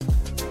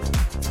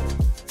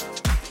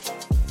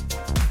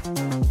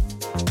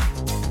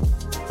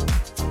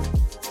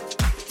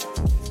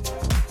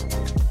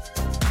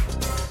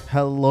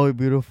Hello,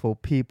 beautiful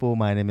people.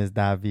 My name is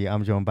Davi.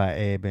 I'm joined by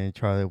Abe and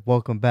Charlie.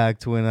 Welcome back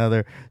to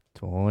another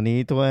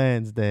 20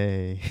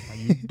 Wednesday. How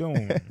you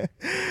doing?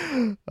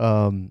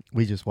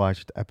 We just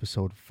watched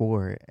episode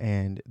 4,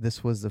 and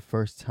this was the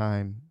first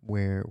time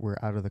where we're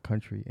out of the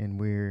country and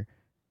we're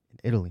in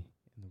Italy,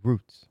 in the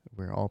roots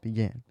where it all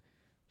began.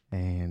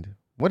 And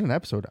what an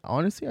episode!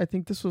 Honestly, I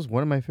think this was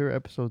one of my favorite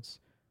episodes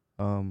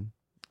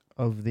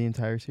of the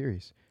entire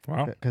series.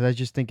 Wow. Because I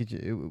just think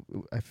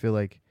I feel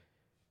like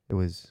it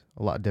was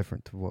a lot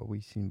different to what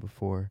we've seen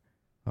before.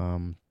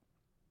 And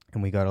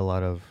we got a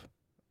lot of,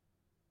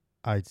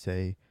 I'd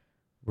say,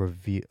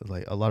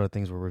 a lot of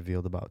things were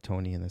revealed about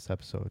Tony in this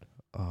episode.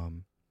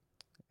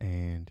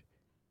 And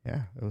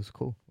yeah, it was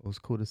cool. It was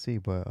cool to see.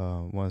 But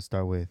I want to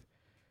start with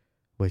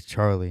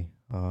Charlie.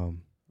 We're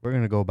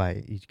going to go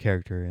by each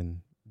character and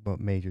what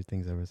major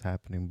things that was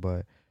happening.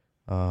 But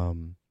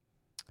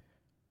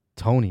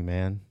Tony,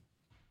 man.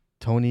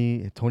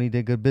 Tony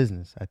did good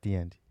business at the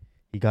end.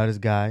 He got his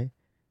guy.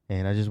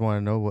 And I just want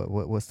to know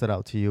what stood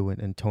out to you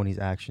and Tony's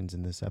actions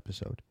in this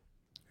episode.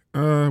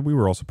 We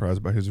were all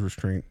surprised by his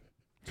restraint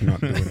to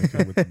not do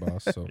anything with the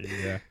boss. So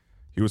Yeah.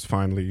 he was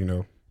finally,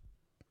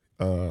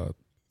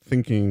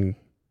 thinking,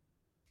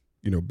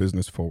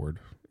 business forward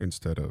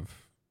instead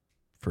of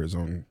for his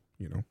own,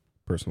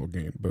 personal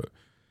gain. But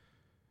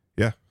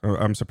yeah,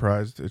 I'm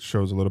surprised. It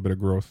shows a little bit of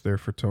growth there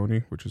for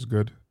Tony, which is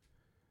good.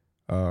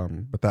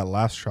 But that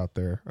last shot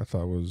there, I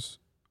thought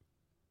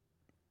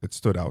it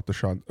stood out. The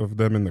shot of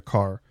them in the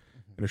car.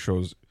 And it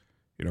shows,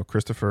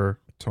 Christopher,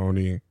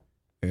 Tony,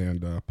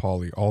 and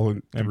Paulie all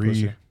in And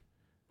three.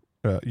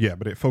 But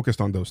it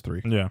focused on those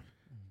three. Yeah.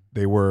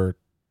 They were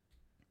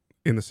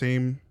in the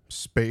same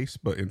space,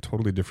 but in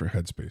totally different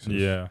headspaces.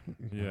 Yeah.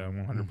 Yeah.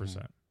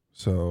 100%.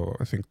 So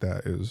I think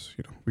that is,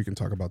 we can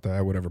talk about that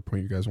at whatever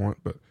point you guys want,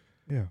 but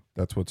Yeah.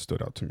 that's what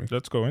stood out to me.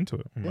 Let's go into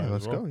it. Yeah,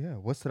 let's go. Yeah.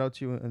 What stood out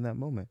to you in that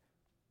moment?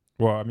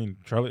 Well, I mean,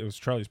 Charlie, it was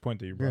Charlie's point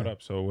that you brought Yeah.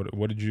 up. So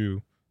what did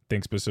you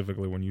think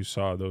specifically when you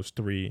saw those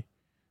three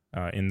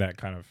in that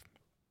kind of,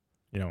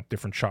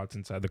 different shots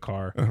inside the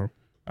car?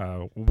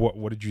 Uh-huh.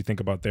 What did you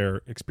think about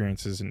their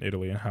experiences in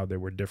Italy and how they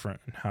were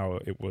different and how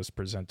it was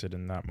presented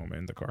in that moment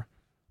in the car?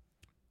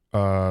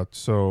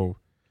 So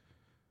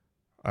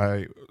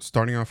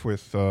starting off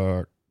with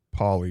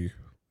Paulie,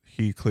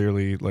 he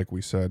clearly, like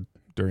we said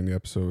during the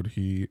episode,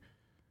 he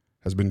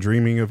has been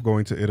dreaming of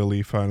going to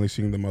Italy, finally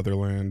seeing the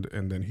motherland,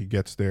 and then he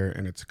gets there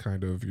and it's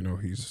kind of,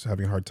 he's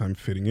having a hard time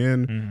fitting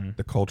in. Mm-hmm.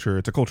 The culture,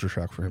 it's a culture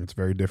shock for him. It's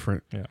very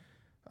different. Yeah.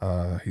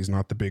 He's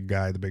not the big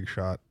guy, the big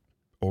shot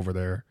over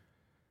there.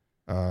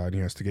 And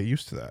he has to get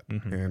used to that.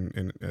 Mm-hmm.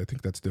 And I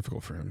think that's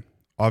difficult for him.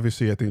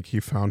 Obviously, I think he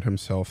found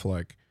himself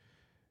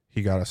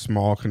he got a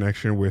small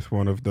connection with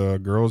one of the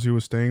girls he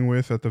was staying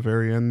with at the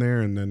very end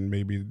there. And then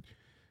maybe,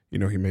 he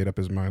made up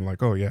his mind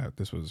oh, yeah,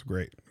 this was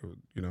great,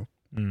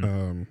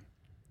 Mm.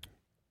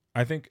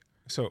 I think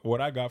so. What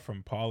I got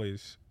from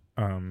Paulie's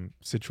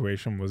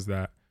situation was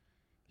that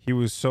he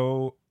was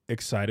so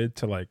excited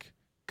to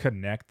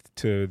connect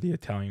to the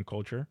Italian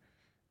culture.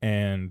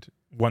 And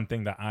one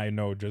thing that I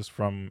know just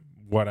from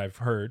what I've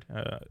heard,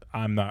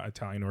 I'm not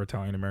Italian or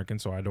Italian American,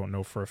 so I don't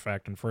know for a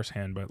fact and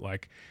firsthand, but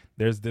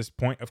there's this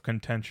point of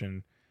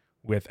contention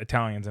with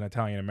Italians and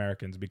Italian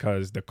Americans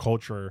because the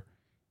culture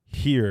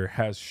here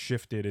has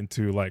shifted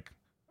into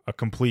a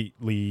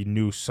completely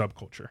new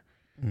subculture.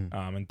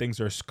 And things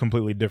are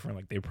completely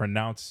different. They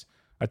pronounce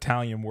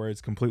Italian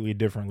words completely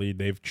differently.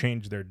 They've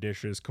changed their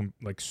dishes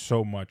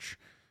so much.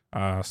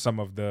 Some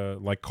of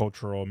the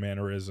cultural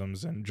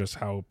mannerisms and just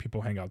how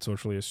people hang out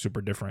socially is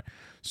super different.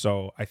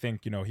 So I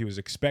think, he was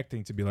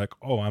expecting to be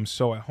oh, I'm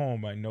so at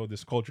home. I know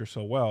this culture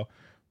so well,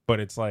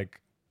 but it's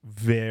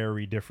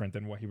very different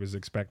than what he was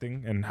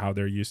expecting and how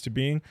they're used to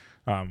being,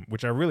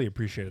 which I really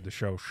appreciated the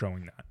show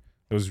showing that.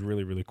 It was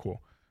really, really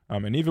cool.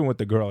 And even with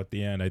the girl at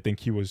the end, I think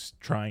he was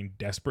trying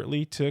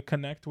desperately to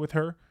connect with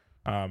her,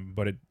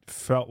 but it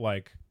felt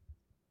like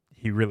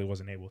he really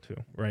wasn't able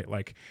to,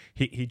 right?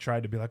 He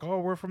tried to be oh,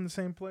 we're from the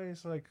same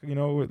place,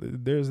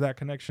 there's that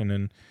connection,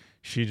 and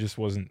she just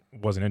wasn't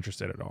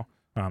interested at all.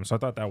 So I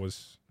thought that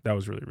was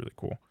really, really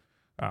cool,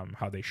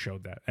 how they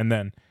showed that. And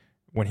then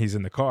when he's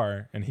in the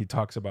car and he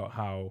talks about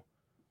how,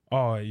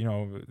 oh,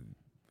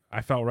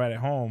 I felt right at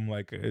home,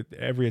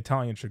 every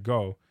Italian should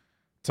go.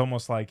 It's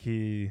almost like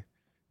he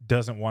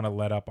doesn't want to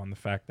let up on the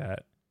fact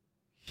that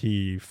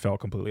he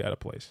felt completely out of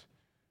place.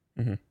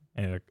 Mm-hmm.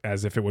 And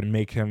as if it would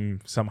make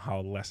him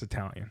somehow less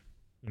Italian.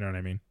 You know what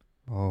I mean?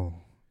 Oh,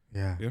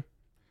 yeah. Yeah.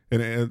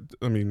 And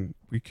I mean,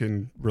 we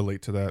can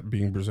relate to that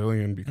being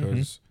Brazilian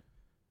because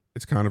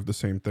it's kind of the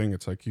same thing.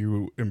 It's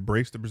you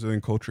embrace the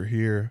Brazilian culture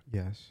here.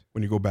 Yes.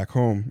 When you go back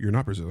home, you're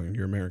not Brazilian,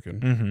 you're American.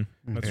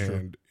 Mm-hmm. That's true.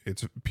 And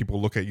it's people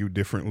look at you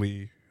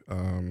differently.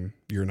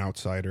 You're an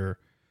outsider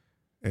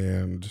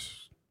and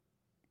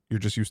you're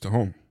just used to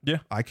home. Yeah.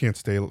 I can't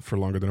stay for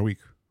longer than a week.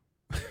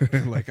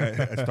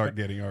 I start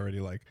getting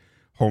already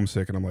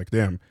homesick and I'm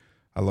damn,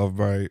 I love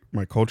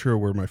my culture,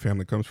 where my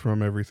family comes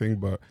from, everything,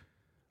 but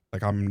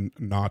I'm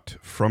not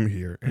from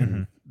here.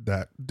 And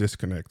that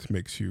disconnect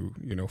makes you,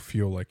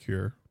 feel like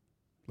you're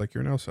like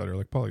you're an outsider,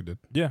 like Paulie did.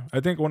 Yeah, I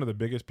think one of the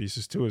biggest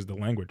pieces too is the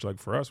language. Like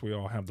for us, we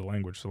all have the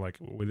language. So like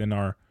within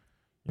our,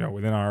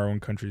 within our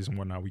own countries and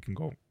whatnot, we can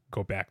go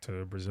back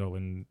to Brazil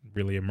and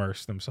really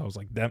immerse themselves.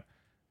 Like them,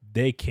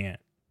 they can't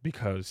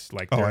because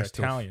like they're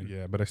Italian.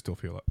 Yeah, but I still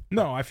feel it.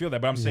 No, I feel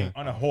that, but I'm saying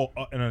on a whole,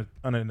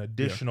 on an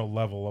additional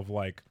level of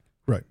like,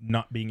 right,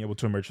 not being able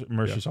to immerse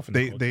yourself in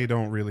the culture. They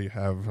don't really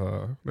have.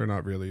 They're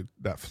not really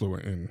that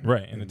fluent in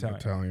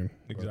Italian.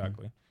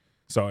 Exactly.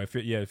 So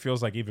it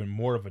feels like even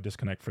more of a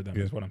disconnect for them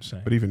is what I'm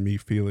saying. But even me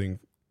feeling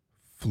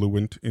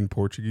fluent in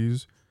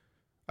Portuguese,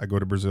 I go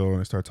to Brazil and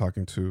I start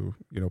talking to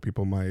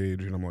people my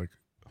age, and I'm like,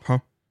 huh?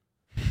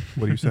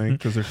 What are you saying?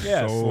 Because there's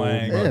so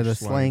slang. much the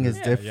slang is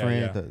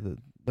different.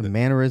 The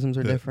mannerisms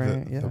are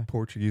different. The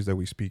Portuguese that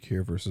we speak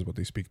here versus what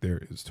they speak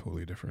there is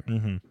totally different.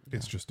 Mm-hmm.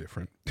 It's just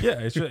different.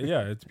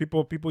 It's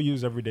people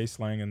use everyday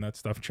slang, and that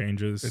stuff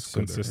changes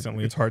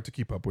consistently. It's hard to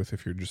keep up with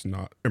if you're just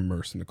not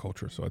immersed in the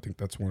culture. So I think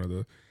that's one of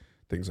the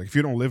things. Like if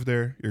you don't live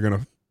there, you're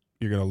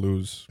gonna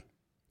lose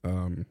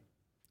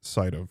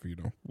sight of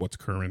what's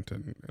current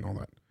and all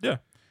that. Yeah,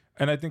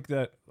 and I think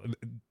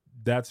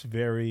that's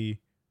very.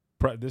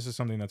 This is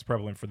something that's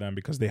prevalent for them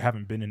because they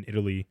haven't been in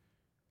Italy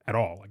at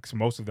all. Like so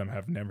most of them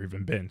have never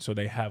even been. So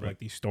they have like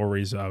these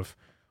stories of,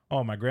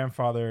 oh, my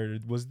grandfather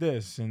was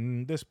this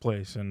in this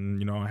place,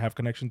 and I have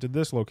connection to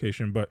this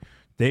location, but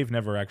they've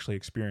never actually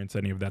experienced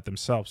any of that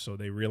themselves. So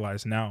they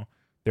realize now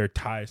their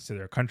ties to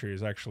their country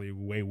is actually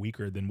way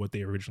weaker than what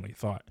they originally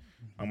thought,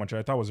 which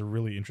I thought was a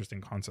really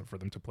interesting concept for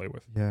them to play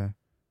with. Yeah,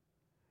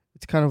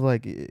 it's kind of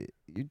like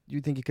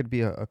you think it could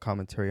be a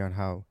commentary on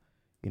how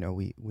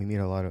we meet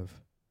a lot of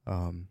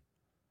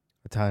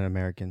Italian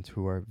Americans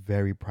who are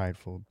very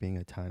prideful of being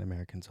Italian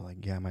Americans. So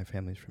like, yeah, my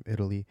family's from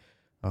Italy.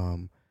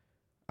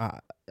 I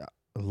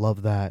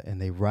love that,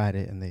 and they ride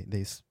it, and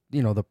they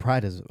the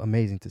pride is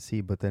amazing to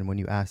see. But then when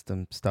you ask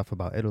them stuff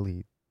about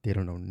Italy, they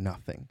don't know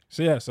nothing.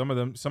 So yeah, some of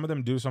them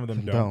do, some of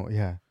them don't.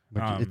 Yeah,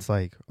 but it's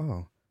like,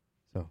 oh,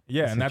 so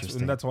yeah, and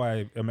that's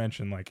why I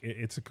mentioned like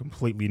it's a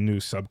completely new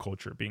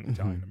subculture being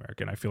Italian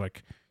American. I feel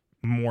like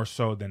more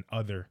so than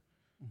other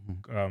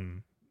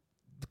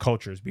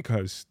cultures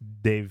because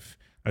they've,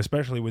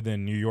 especially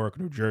within New York,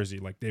 New Jersey,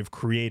 like they've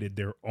created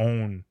their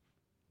own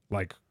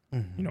like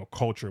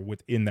culture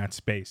within that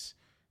space,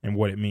 and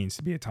what it means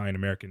to be Italian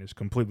American is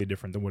completely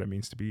different than what it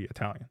means to be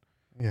Italian.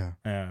 Yeah.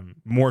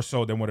 More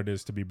so than what it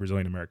is to be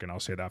Brazilian American. I'll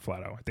say that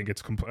flat out. I think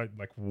it's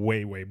like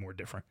way more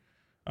different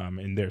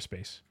in their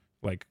space.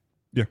 Like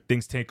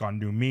things take on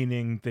new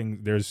meaning.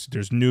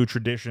 There's new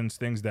traditions,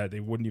 things that they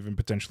wouldn't even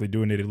potentially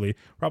do in Italy.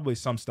 Probably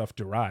some stuff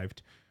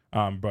derived.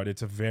 But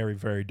it's a very,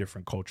 very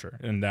different culture.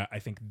 And that I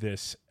think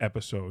this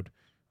episode,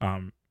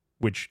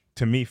 which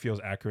to me feels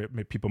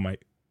accurate, people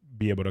might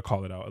be able to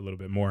call it out a little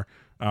bit more,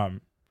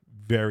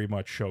 very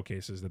much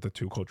showcases that the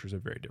two cultures are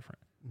very different.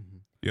 Mm-hmm.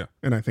 Yeah.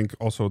 And I think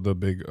also the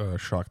big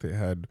shock they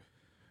had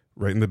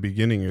right in the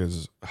beginning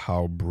is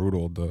how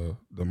brutal the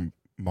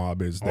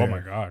mob is there. Oh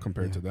my God.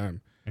 Compared to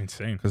them.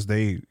 Insane. Because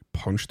they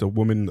punched a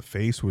woman in the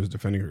face who was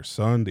defending her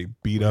son. They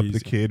beat up the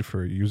kid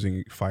for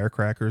using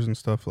firecrackers and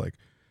stuff. Like,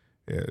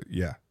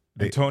 yeah.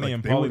 And Tony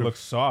and Paulie look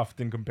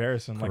soft in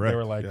comparison. Correct, like they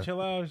were like,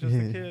 chill out, it's just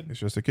a kid. It's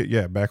just a kid.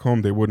 Yeah, back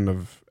home they wouldn't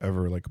have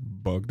ever like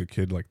bugged a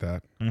kid like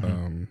that.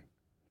 Mm-hmm.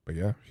 But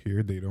yeah,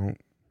 here they don't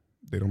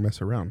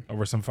mess around.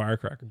 Over some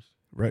firecrackers.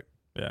 Right.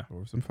 Yeah.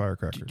 Over some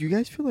firecrackers. Do you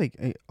guys feel like,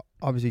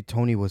 obviously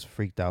Tony was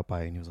freaked out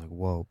by it and he was like,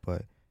 whoa,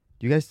 but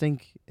do you guys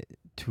think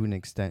to an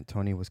extent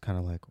Tony was kind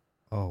of like,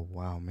 oh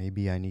wow,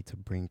 maybe I need to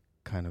bring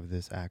kind of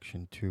this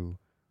action to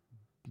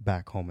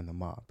back home in the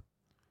mob?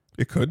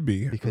 It could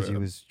be. Because he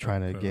was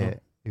trying to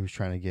get...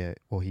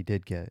 he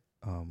did get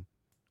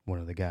one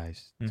of the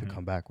guys to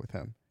come back with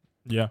him.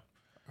 Yeah.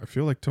 I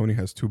feel like Tony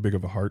has too big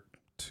of a heart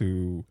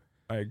to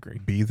I agree.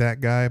 Be that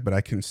guy, but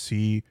I can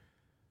see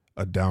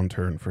a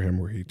downturn for him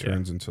where he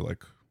turns into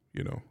like,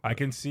 I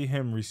can see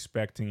him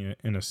respecting it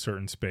in a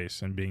certain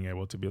space and being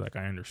able to be like,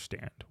 I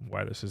understand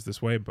why this is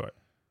this way, but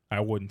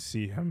I wouldn't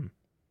see him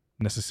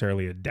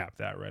necessarily adapt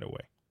that right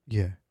away.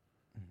 Yeah.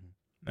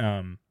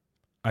 Mm-hmm.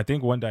 I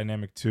think one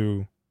dynamic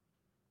too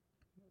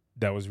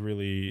that was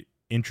really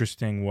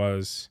interesting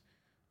was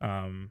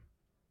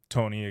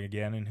Tony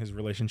again in his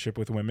relationship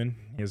with women.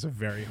 He has a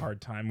very hard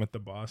time with the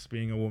boss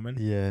being a woman.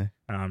 Yeah.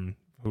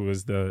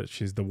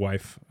 She's the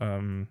wife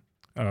of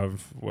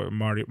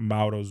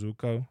Mauro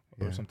Zucco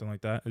or something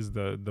like that, is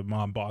the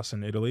mob boss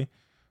in Italy,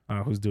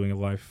 who's doing a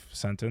life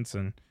sentence.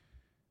 And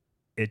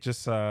it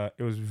just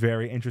it was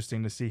very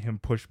interesting to see him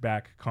push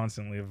back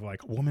constantly of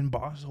like, a woman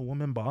boss.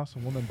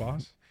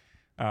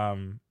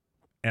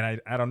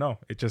 And I don't know.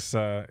 It just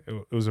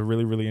it was a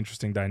really, really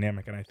interesting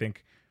dynamic. And I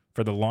think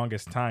for the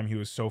longest time he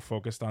was so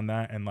focused on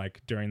that, and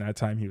like during that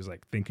time he was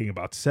like thinking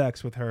about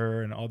sex with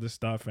her and all this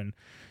stuff, and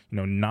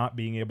not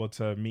being able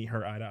to meet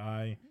her eye to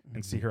eye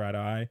and see her eye to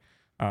eye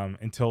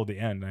until the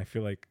end. And I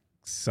feel like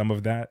some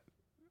of that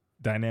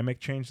dynamic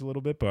changed a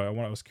little bit, but I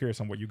was curious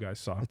on what you guys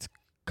saw. It's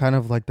kind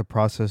of like the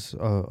process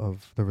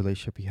of the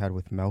relationship he had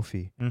with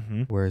Melfi,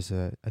 mm-hmm. whereas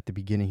at the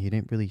beginning he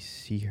didn't really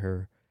see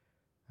her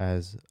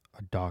as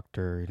a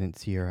doctor. He didn't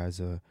see her as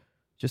a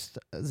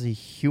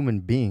human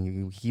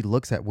being. He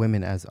looks at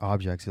women as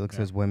objects. He looks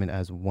at women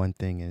as one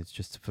thing, and it's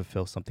just to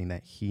fulfill something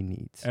that he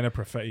needs. And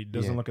he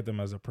doesn't look at them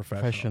as a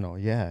professional.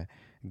 Yeah,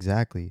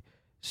 exactly.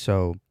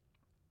 So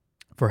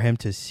for him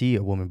to see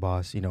a woman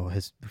boss,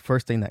 his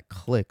first thing that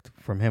clicked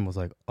from him was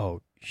like,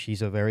 oh,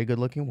 she's a very good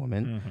looking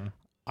woman. Mm-hmm.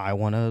 I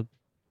want to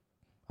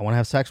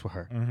have sex with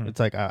her. Mm-hmm. It's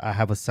like I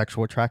have a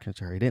sexual attraction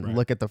to her. He didn't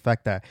look at the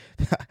fact that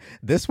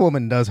this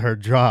woman does her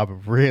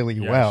job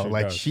really well.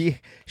 Like she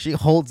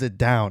holds it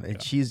down,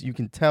 and you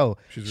can tell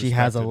she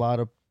has a lot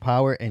of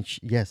power, and she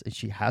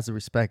has a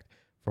respect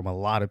from a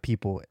lot of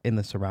people in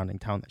the surrounding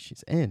town that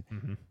she's in.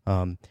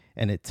 Mm-hmm.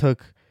 And it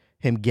took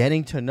him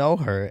getting to know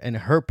her and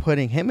her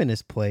putting him in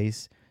his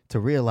place to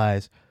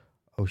realize,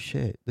 oh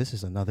shit, this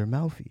is another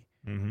Melfi.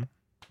 Mm-hmm.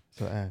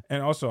 So,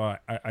 and also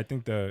I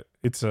think that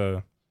it's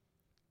a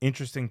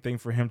interesting thing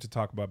for him to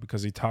talk about,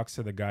 because he talks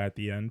to the guy at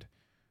the end.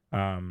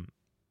 I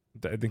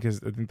think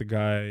the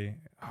guy,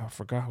 I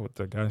forgot what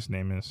the guy's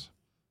name is.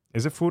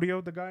 Is it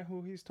Furio, the guy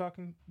who he's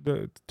talking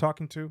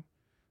to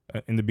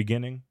in the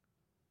beginning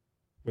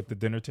with the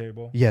dinner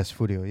table? Yes,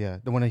 Furio. Yeah,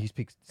 the one that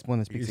speaks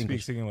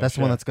English. That's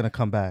the one that's gonna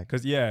come back.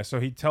 So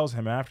he tells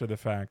him after the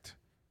fact,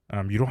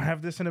 you don't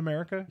have this in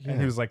America, and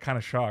he was like kind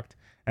of shocked.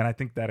 And I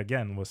think that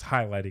again was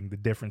highlighting the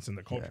difference in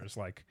the cultures.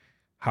 Like,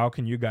 how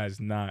can you guys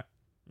not?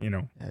 He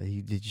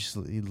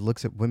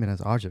looks at women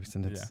as objects,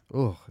 and it's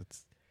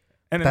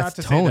and that's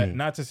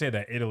not to say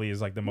that Italy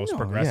is like the most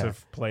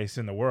progressive place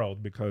in the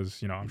world,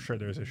 because I'm sure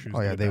there's issues.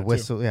 Oh yeah, they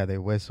whistle. Too. Yeah, they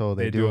whistle.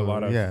 They do a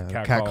lot of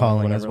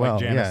catcalling as well.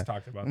 Like Janice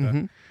talked about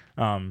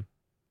that.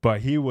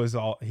 But he was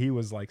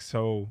like,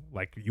 so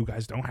like, you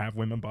guys don't have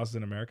women bosses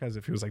in America, as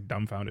if he was like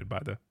dumbfounded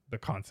by the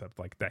concept,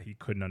 like that he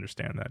couldn't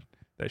understand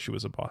that she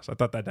was a boss. I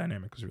thought that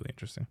dynamic was really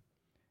interesting.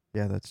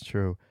 Yeah, that's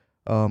true.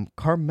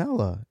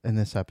 Carmela in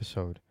this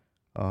episode.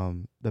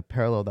 The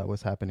parallel that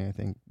was happening, I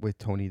think, with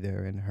Tony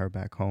there and her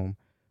back home.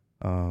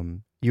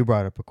 You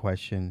brought up a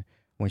question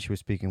when she was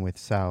speaking with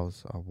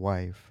Sal's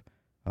wife.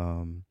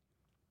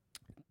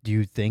 Do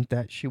you think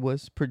that she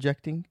was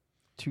projecting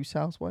to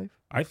Sal's wife?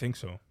 I think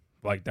so.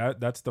 Like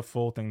that's the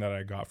full thing that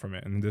I got from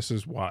it. And this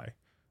is why.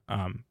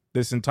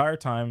 This entire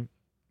time,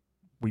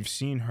 we've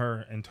seen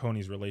her and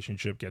Tony's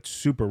relationship get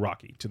super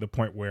rocky, to the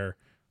point where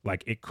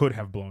like it could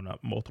have blown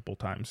up multiple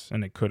times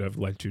and it could have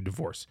led to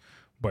divorce.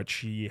 But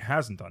she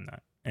hasn't done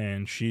that,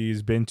 and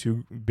she's been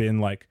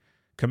like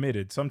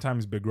committed,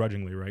 sometimes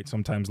begrudgingly, right?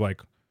 Sometimes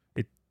like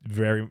it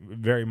very,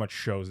 very much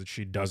shows that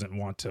she doesn't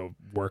want to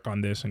work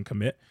on this and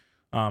commit.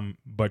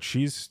 But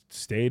she's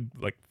stayed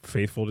like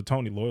faithful to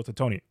Tony, loyal to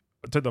Tony,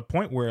 to the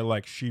point where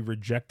like she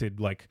rejected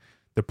like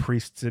the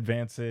priest's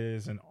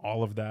advances and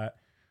all of that.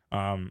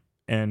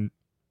 And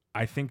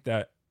I think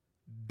that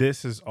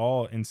this is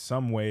all in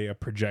some way a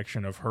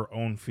projection of her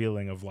own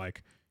feeling of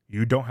like,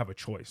 you don't have a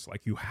choice.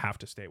 Like, you have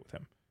to stay with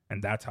him.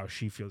 And that's how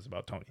she feels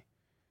about Tony.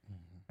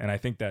 Mm-hmm. And I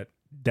think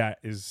that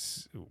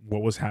is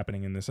what was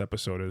happening in this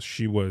episode, is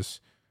she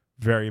was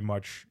very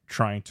much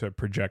trying to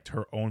project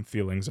her own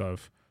feelings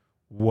of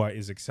what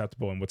is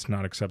acceptable and what's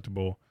not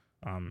acceptable,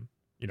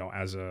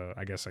 as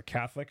I guess a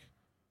Catholic,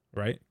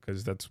 right?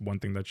 Because that's one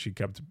thing that she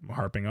kept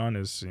harping on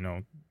is,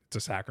 it's a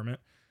sacrament.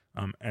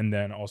 And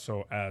then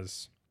also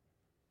as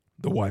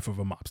the wife of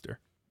a mobster.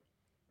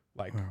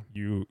 Like, wow.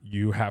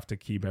 you have to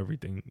keep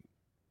everything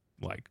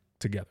like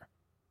together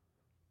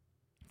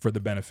for the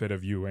benefit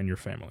of you and your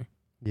family.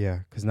 Yeah,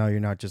 because now you're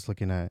not just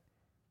looking at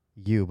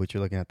you, but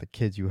you're looking at the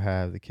kids you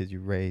have, the kids you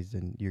raised,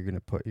 and you're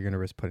gonna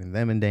risk putting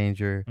them in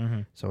danger.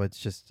 Mm-hmm. So it's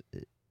just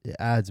it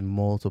adds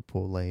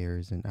multiple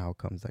layers and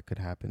outcomes that could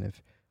happen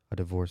if a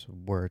divorce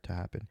were to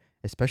happen.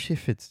 Especially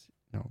if it's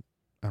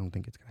I don't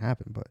think it's gonna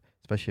happen, but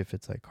especially if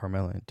it's like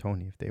Carmela and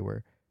Tony, if they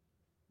were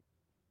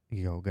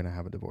gonna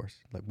have a divorce,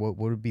 like what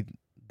would be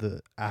the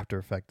after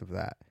effect of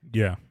that?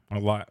 Yeah, a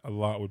lot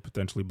would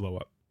potentially blow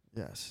up.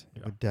 Yes,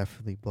 it would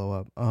definitely blow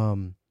up.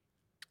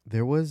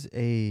 There was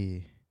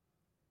a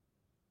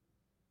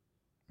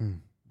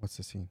what's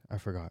the scene? I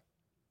forgot.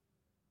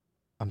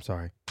 I'm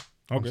sorry.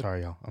 I'm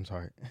sorry, y'all. I'm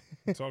sorry.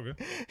 It's all good.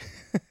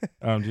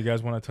 Do you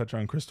guys want to touch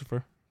on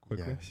Christopher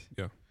quickly?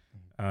 Yes.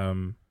 Yeah.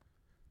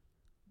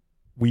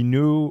 We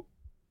knew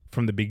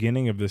from the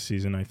beginning of this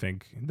season, I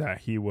think, that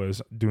he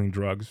was doing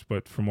drugs,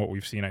 but from what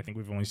we've seen, I think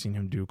we've only seen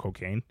him do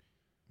cocaine.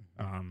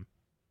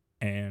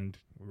 And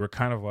we're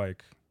kind of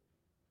like,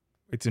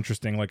 it's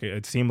interesting. Like,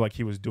 it seemed like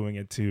he was doing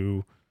it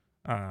to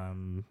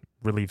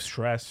relieve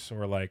stress,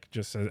 or like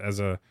just as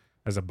a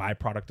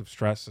byproduct of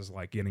stress, as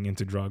like getting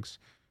into drugs.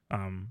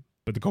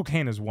 But the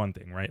cocaine is one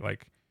thing, right?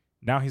 Like,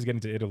 now he's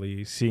getting to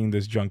Italy, seeing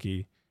this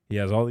junkie. He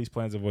has all these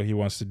plans of what he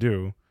wants to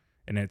do.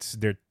 And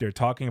they're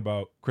talking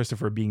about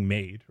Christopher being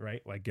made,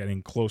 right? Like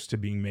getting close to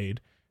being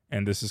made.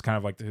 And this is kind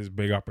of like his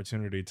big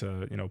opportunity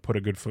to, put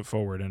a good foot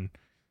forward. And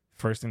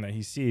first thing that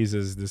he sees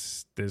is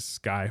this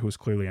guy who's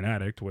clearly an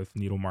addict with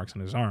needle marks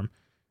on his arm.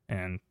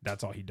 And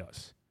that's all he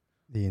does.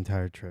 The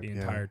entire trip.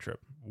 Trip.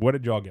 What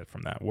did y'all get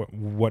from that?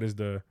 What is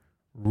the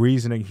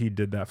reasoning he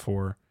did that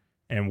for?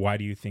 And why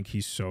do you think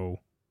he's so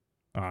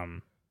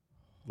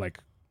like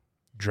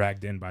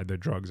dragged in by the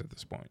drugs at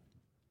this point.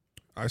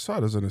 I saw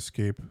it as an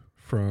escape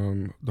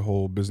from the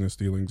whole business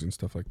dealings and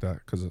stuff like that,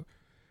 because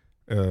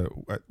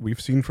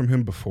we've seen from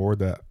him before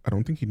that I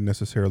don't think he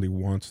necessarily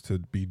wants to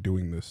be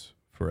doing this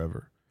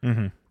forever.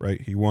 Mm-hmm.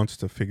 Right? He wants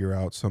to figure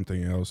out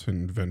something else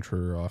and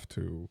venture off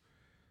to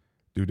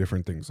do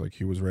different things. Like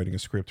he was writing a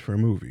script for a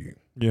movie,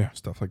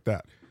 stuff like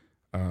that.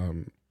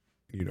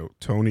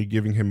 Tony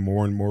giving him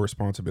more and more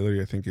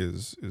responsibility, I think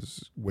is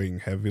weighing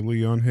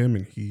heavily on him,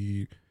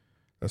 and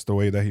that's the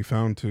way that he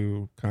found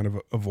to kind of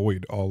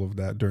avoid all of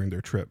that during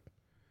their trip,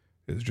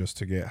 is just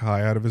to get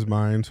high out of his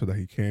mind so that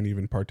he can't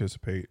even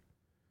participate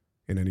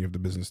in any of the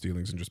business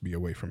dealings and just be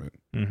away from it.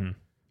 Mm-hmm.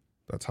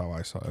 That's how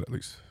I saw it, at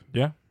least.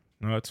 Yeah,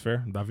 no, that's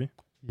fair. Davi?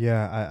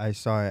 Yeah, I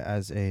saw it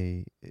as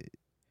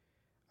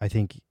I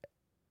think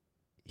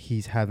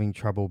he's having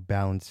trouble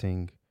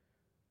balancing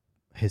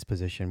his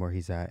position where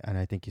he's at, and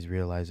I think he's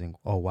realizing,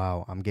 oh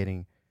wow, I'm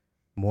getting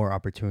more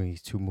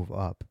opportunities to move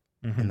up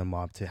in the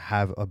mob, to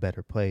have a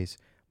better place,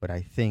 but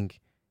I think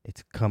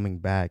it's coming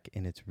back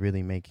and it's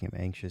really making him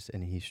anxious,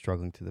 and he's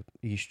struggling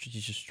he's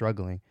just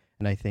struggling.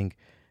 And I think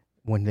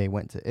when they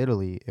went to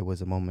Italy, it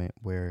was a moment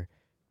where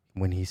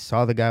when he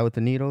saw the guy with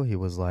the needle, he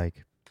was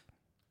like,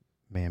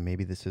 man,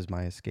 maybe this is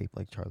my escape,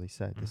 like Charlie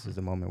said. This is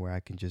a moment where I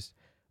can just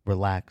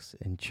relax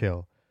and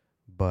chill,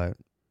 but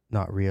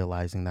not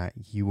realizing that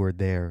you were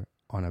there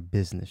on a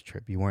business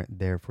trip. You weren't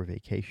there for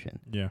vacation.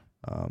 Yeah.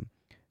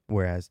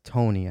 Whereas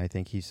Tony, I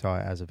think he saw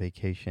it as a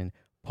vacation.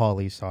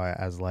 Paulie saw it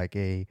as like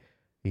a,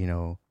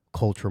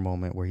 culture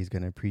moment where he's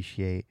going to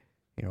appreciate,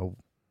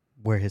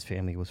 where his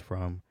family was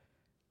from.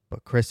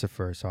 But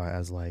Christopher saw it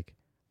as like,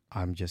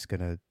 I'm just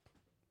going to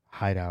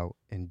hide out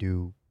and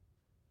do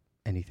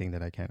anything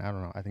that I can. I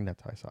don't know. I think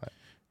that's how I saw it.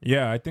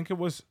 Yeah, I think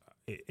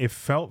it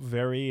felt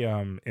very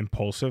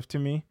impulsive to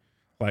me.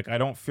 Like, I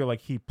don't feel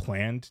like he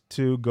planned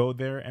to go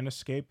there and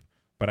escape,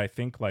 but I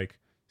think like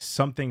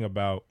something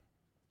about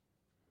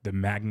the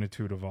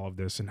magnitude of all of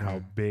this and how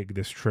big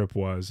this trip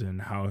was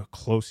and how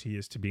close he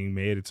is to being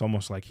made, it's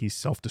almost like he's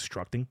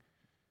self-destructing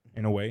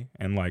in a way,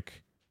 and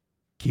like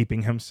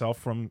keeping himself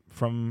from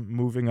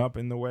moving up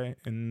in the way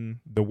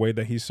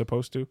that he's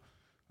supposed to.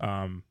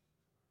 And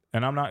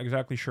I'm not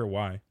exactly sure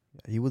why.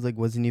 He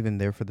wasn't even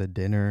there for the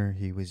dinner.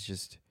 He was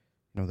just,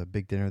 the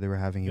big dinner they were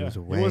having. He was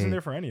away. He wasn't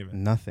there for any of it.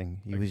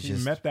 Nothing. He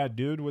met that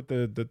dude with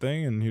the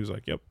thing, and he was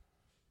like, "Yep,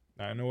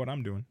 I know what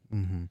I'm doing."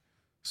 Mm-hmm.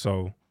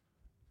 So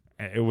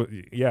it was,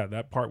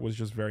 that part was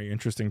just very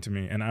interesting to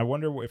me. And I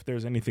wonder if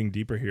there's anything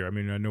deeper here. I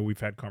mean, I know we've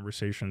had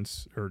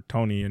conversations, or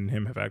Tony and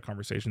him have had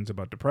conversations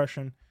about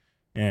depression,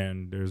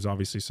 and there's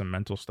obviously some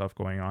mental stuff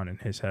going on in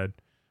his head.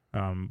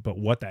 But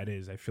what that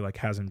is, I feel like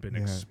hasn't been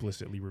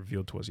explicitly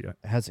revealed to us yet.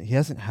 He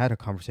hasn't had a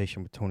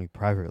conversation with Tony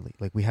privately.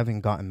 Like, we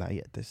haven't gotten that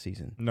yet this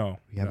season. No,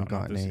 we haven't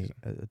gotten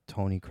a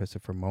Tony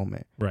Christopher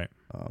moment. Right.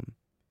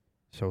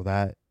 So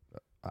that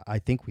I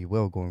think we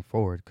will going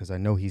forward, because I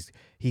know he's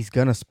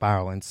gonna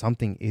spiral and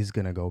something is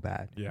gonna go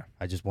bad. Yeah.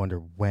 I just wonder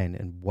when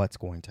and what's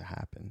going to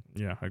happen.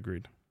 Yeah,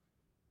 agreed.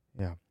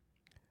 Yeah.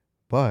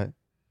 But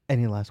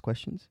any last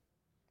questions?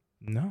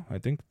 No, I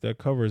think that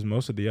covers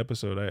most of the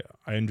episode.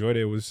 I enjoyed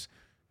it. It was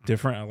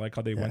different. I like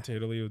how they went to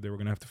Italy. They were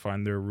going to have to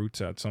find their roots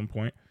at some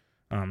point.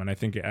 And I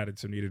think it added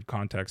some needed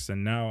context.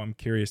 And now I'm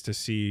curious to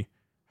see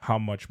how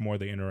much more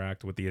they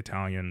interact with the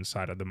Italian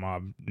side of the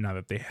mob now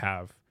that they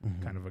have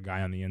kind of a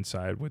guy on the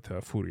inside with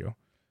Furio.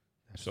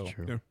 That's so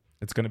true.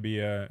 It's going to be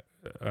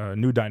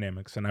new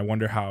dynamics. And I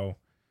wonder how,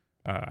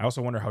 I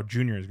also wonder how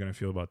Junior is going to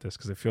feel about this,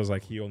 because it feels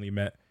like he only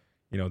met,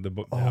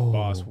 that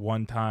boss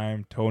one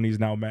time. Tony's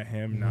now met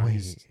him. Now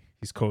he's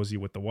cozy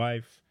with the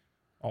wife,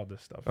 all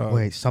this stuff.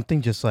 Wait,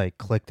 something just like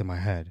clicked in my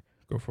head.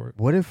 Go for it.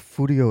 What if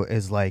Furio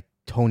is like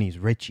Tony's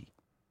Richie?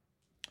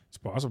 It's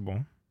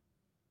possible.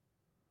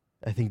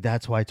 I think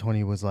that's why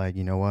Tony was like,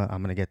 you know what?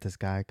 I'm going to get this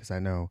guy because I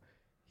know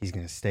he's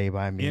going to stay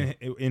by me.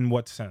 In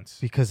what sense?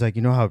 Because, like,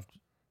 you know how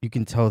you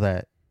can tell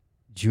that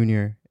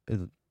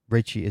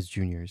Richie is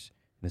Junior's,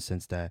 in the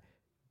sense that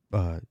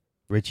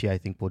Richie, I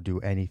think, will do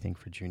anything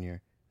for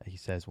Junior. He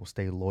says will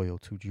stay loyal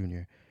to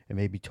Junior. And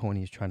maybe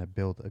Tony is trying to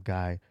build a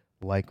guy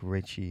like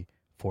Richie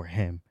for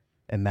him.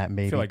 And that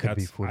maybe could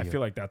be Furio. I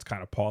feel like that's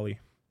kind of Paulie.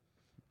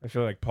 I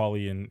feel like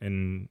Paulie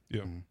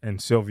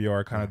and Silvio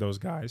are kind of those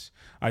guys.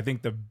 I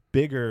think the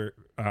bigger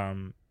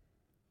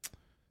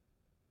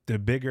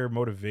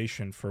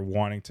motivation for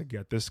wanting to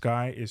get this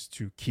guy is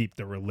to keep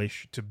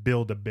to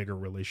build a bigger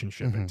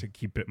relationship and to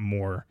keep it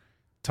more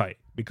tight.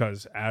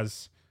 Because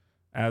as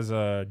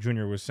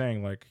Junior was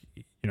saying, like,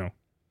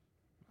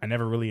 I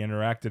never really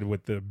interacted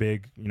with the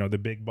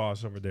big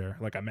boss over there.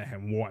 Like, I met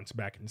him once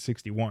back in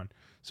 61.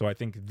 So I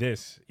think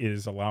this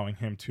is allowing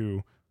him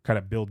to kind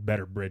of build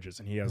better bridges,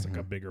 and he has like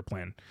a bigger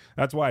plan.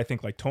 That's why I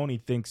think like Tony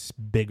thinks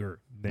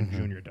bigger than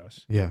Junior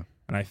does. Yeah.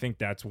 And I think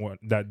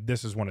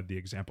this is one of the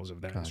examples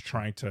of that. Gotcha. Is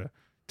trying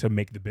to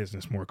make the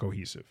business more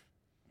cohesive.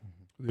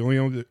 The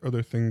only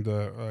other thing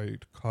that I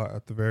caught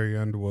at the very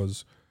end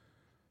was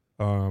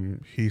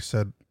he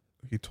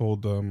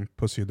told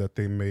Pussy that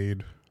they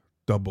made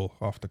double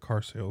off the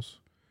car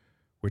sales,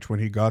 which when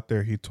he got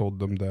there, he told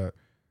them that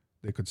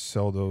they could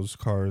sell those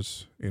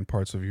cars in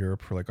parts of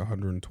Europe for like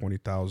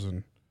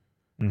 120,000.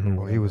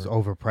 Well, he was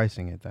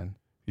overpricing it then.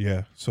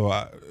 Yeah,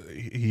 so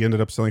he ended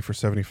up selling for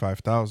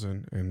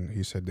 75,000, and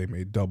he said they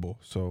made double.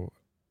 So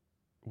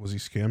was he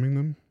scamming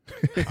them?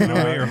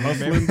 Or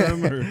hustling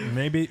them? Or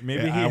maybe he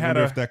I had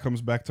wonder if that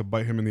comes back to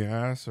bite him in the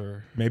ass,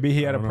 or maybe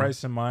he had a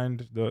price in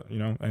mind,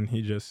 and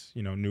he just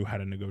knew how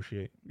to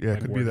negotiate. Yeah,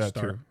 it could be that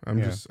start. too.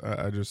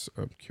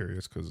 I'm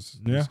curious because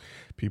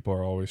people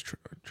are always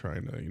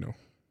trying to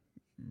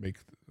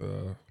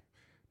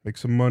make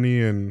some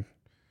money and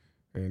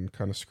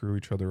kind of screw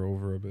each other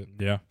over a bit.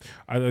 Yeah,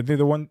 I think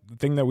the one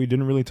thing that we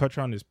didn't really touch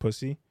on is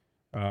Pussy.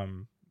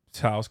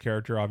 Sal's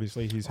character,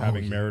 obviously, he's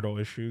having marital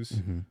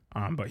issues,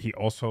 but he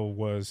also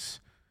was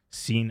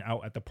seen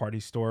out at the party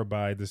store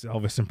by this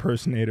Elvis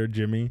impersonator,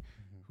 Jimmy,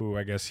 who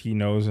I guess he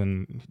knows,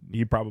 and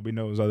he probably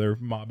knows other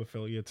mob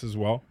affiliates as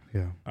well.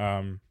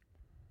 Yeah.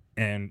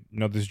 And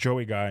this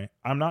Joey guy,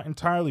 I'm not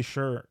entirely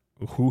sure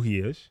who he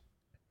is,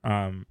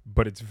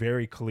 but it's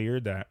very clear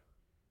that,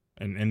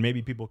 and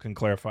maybe people can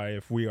clarify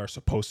if we are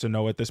supposed to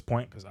know at this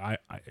point, because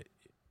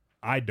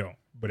I don't.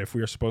 But if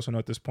we are supposed to know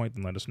at this point,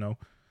 then let us know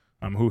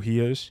who he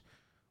is.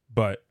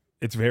 But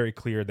it's very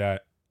clear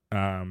that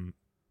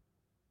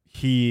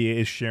he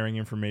is sharing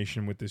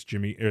information with this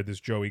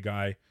Joey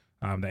guy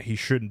that he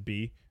shouldn't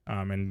be,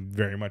 and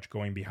very much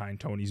going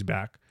behind Tony's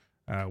back,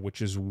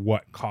 which is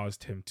what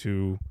caused him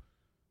to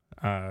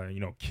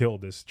kill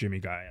this Jimmy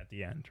guy at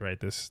the end, right?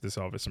 This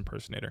Elvis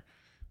impersonator.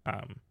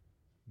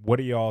 What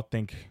do y'all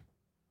think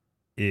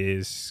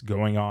is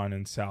going on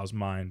in Sal's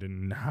mind,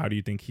 and how do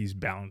you think he's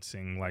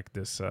balancing like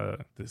this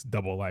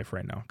double life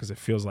right now? Because it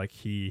feels like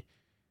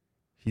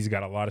he's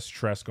got a lot of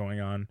stress going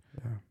on,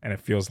 and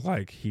it feels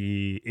like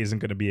he isn't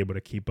going to be able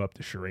to keep up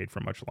the charade for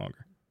much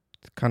longer.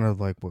 It's kind of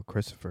like what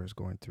Christopher is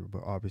going through,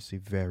 but obviously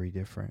very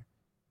different.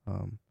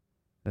 In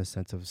the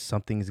sense of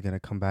something is going to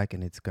come back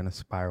and it's going to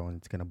spiral and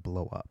it's going to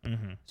blow up.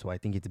 So I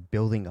think it's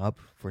building up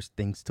for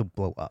things to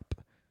blow up.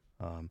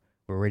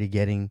 We're already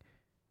getting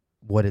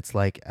what it's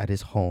like at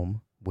his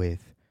home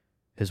with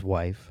his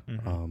wife,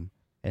 and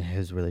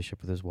his relationship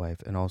with his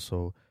wife, and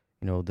also,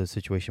 the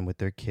situation with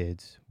their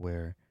kids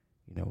where,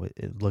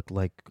 it looked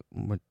like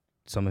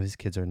some of his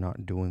kids are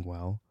not doing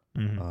well.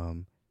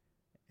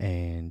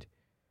 And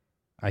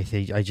I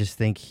just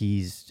think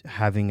he's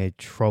having a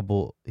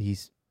trouble.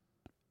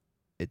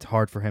 It's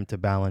hard for him to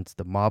balance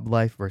the mob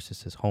life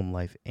versus his home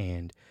life,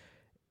 and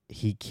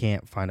he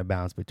can't find a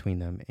balance between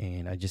them.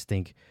 And I just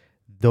think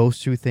those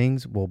two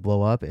things will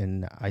blow up,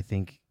 and I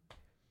think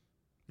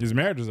his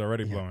marriage is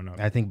already blowing up.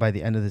 I think by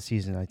the end of the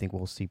season, I think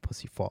we'll see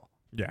Pussy fall.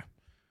 Yeah,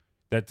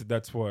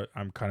 that's what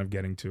I'm kind of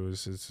getting to.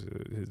 Is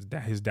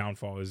his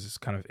downfall is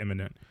kind of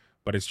imminent,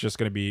 but it's just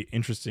going to be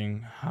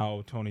interesting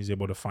how Tony's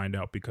able to find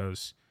out,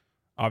 because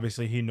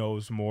obviously he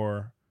knows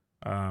more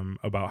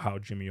about how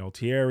Jimmy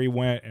Altieri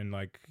went, and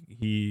like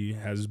he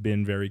has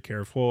been very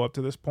careful up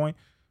to this point.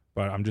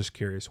 But I'm just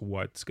curious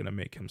what's going to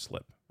make him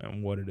slip,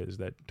 and what it is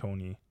that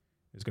Tony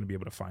is going to be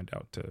able to find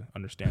out to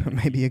understand.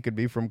 Maybe it could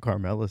be from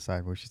Carmela's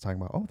side, where she's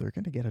talking about, they're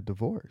going to get a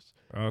divorce.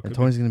 And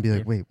Tony's going to be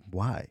like, wait,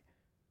 why?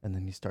 And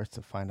then he starts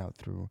to find out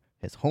through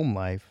his home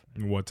life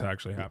what's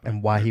actually happening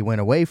and why he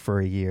went away for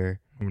a year.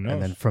 Who knows?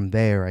 And then from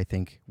there, I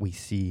think we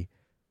see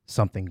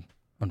something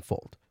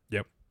unfold.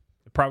 Yep.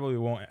 It probably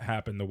won't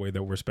happen the way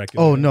that we're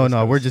speculating. Oh,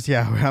 no. We're just,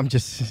 I'm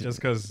just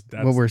because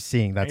that's what we're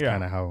seeing. That's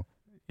kind of how.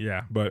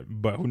 Yeah. But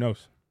who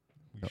knows?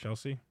 We shall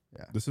see.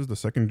 Yeah. This is the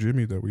second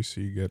Jimmy that we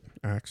see get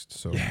axed.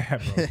 So yeah,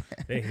 bro.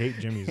 They hate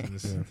Jimmys in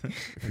this.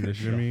 In this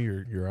Jimmy,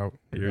 you're out.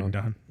 You're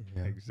done.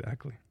 Yeah.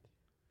 Exactly.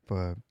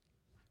 But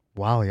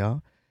wow,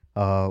 y'all.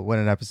 What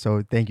an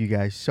episode. Thank you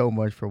guys so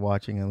much for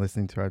watching and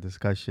listening to our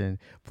discussion.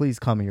 Please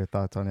comment your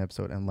thoughts on the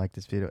episode and like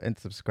this video and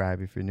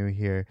subscribe if you're new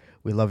here.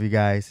 We love you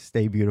guys.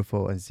 Stay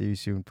beautiful and see you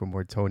soon for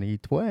more Tony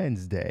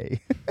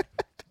Wednesday.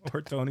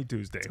 Or Tony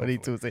Tuesday. Tony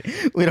Tuesday.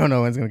 We don't know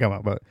when it's going to come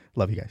out, but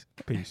love you guys.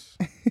 Peace.